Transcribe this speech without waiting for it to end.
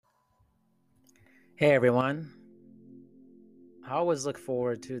Hey everyone. I always look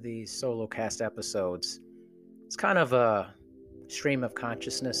forward to these solo cast episodes. It's kind of a stream of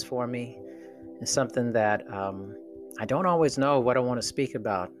consciousness for me. It's something that I don't always know what I want to speak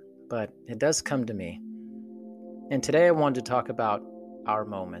about, but it does come to me. And today I wanted to talk about our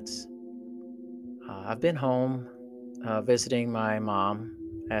moments. I've been home visiting my mom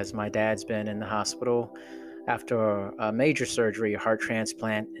as my dad's been in the hospital after a major surgery, a heart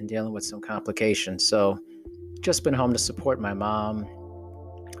transplant, and dealing with some complications. So just been home to support my mom,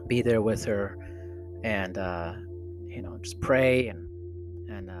 be there with her, and just pray and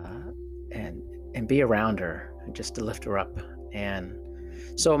and and be around her, and just to lift her up. And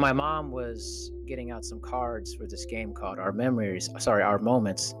so my mom was getting out some cards for this game called Our Moments,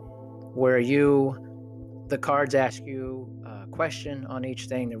 where the cards ask you a question on each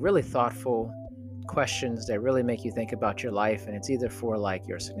thing. They're really thoughtful questions that really make you think about your life, and it's either for like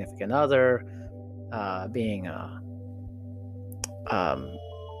your significant other, being a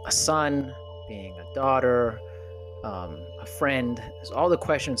son, being a daughter, a friend. So all the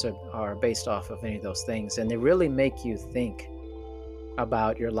questions are based off of any of those things, and they really make you think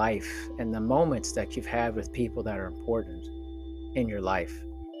about your life and the moments that you've had with people that are important in your life.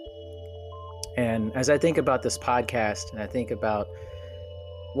 And as I think about this podcast and I think about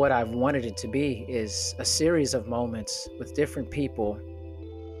what I've wanted it to be, is a series of moments with different people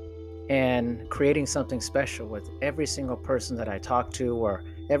and creating something special with every single person that I talk to or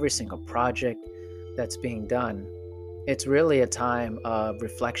every single project that's being done. It's really a time of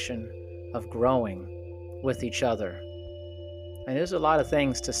reflection, of growing with each other. And there's a lot of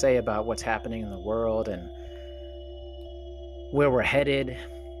things to say about what's happening in the world and where we're headed,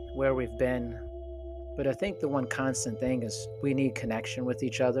 where we've been. But I think the one constant thing is we need connection with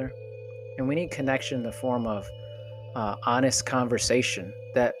each other. And we need connection in the form of honest conversation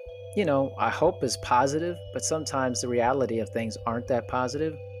that, I hope is positive, but sometimes the reality of things aren't that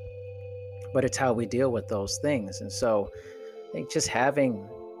positive. But it's how we deal with those things. And so I think just having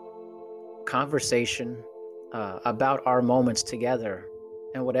conversation about our moments together,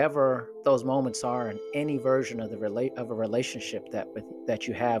 and whatever those moments are in any version of of a relationship that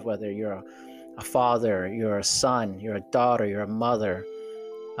you have, whether you're a father, you're a son, you're a daughter, you're a mother,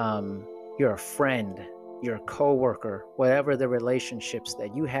 you're a friend, you're a coworker, whatever the relationships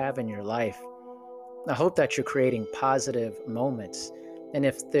that you have in your life, I hope that you're creating positive moments. And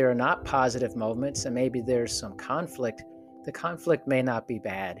if there are not positive moments and maybe there's some conflict, the conflict may not be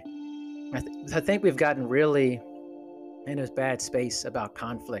bad. I think we've gotten really in a bad space about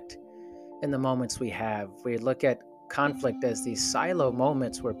conflict in the moments we have. We look at conflict as these silo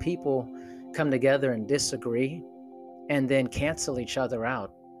moments where people come together and disagree and then cancel each other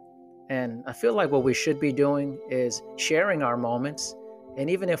out. And I feel like what we should be doing is sharing our moments. And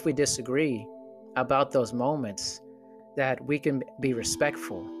even if we disagree about those moments, that we can be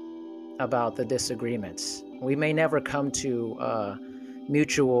respectful about the disagreements. We may never come to a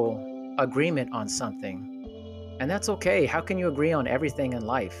mutual agreement on something, and that's okay. How can you agree on everything in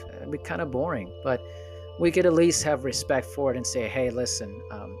life? It'd be kind of boring, but we could at least have respect for it and say, hey, listen,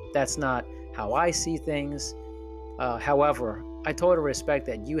 that's not how I see things. However, I totally respect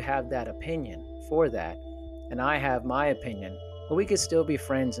that you have that opinion for that, and I have my opinion, but we could still be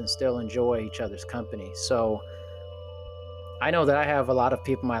friends and still enjoy each other's company. So I know that I have a lot of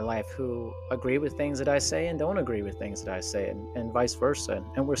people in my life who agree with things that I say and don't agree with things that I say, and vice versa.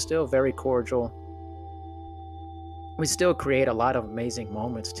 And we're still very cordial. We still create a lot of amazing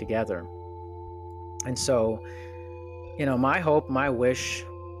moments together. And so, my hope, my wish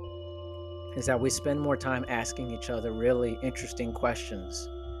is that we spend more time asking each other really interesting questions,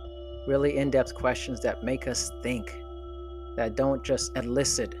 really in-depth questions that make us think, that don't just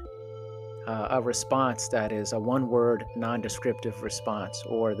elicit a response that is a one-word, non-descriptive response,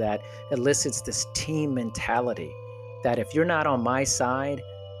 or that elicits this team mentality that if you're not on my side,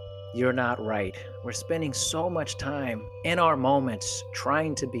 you're not right. We're spending so much time in our moments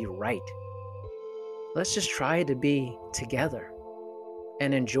trying to be right. Let's just try to be together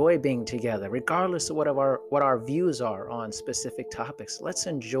and enjoy being together, regardless of what our views are on specific topics. Let's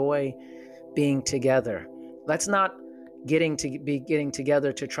enjoy being together. Let's not getting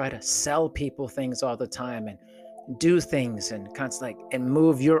together to try to sell people things all the time and do things and and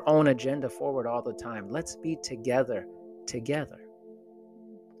move your own agenda forward all the time. Let's be together.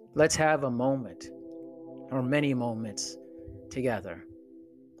 Let's have a moment or many moments together.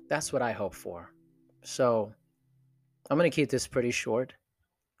 That's what I hope for. So I'm going to keep this pretty short.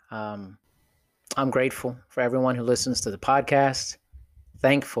 I'm grateful for everyone who listens to the podcast,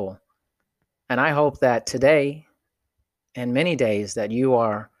 thankful. And I hope that today and many days that you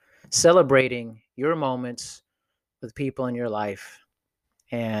are celebrating your moments with people in your life.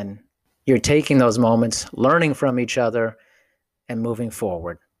 And you're taking those moments, learning from each other, and moving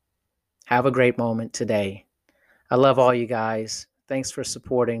forward. Have a great moment today. I love all you guys. Thanks for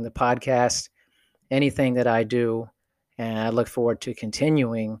supporting the podcast, anything that I do. And I look forward to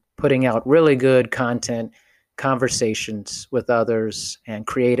continuing putting out really good content, conversations with others, and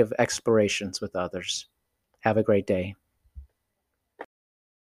creative explorations with others. Have a great day.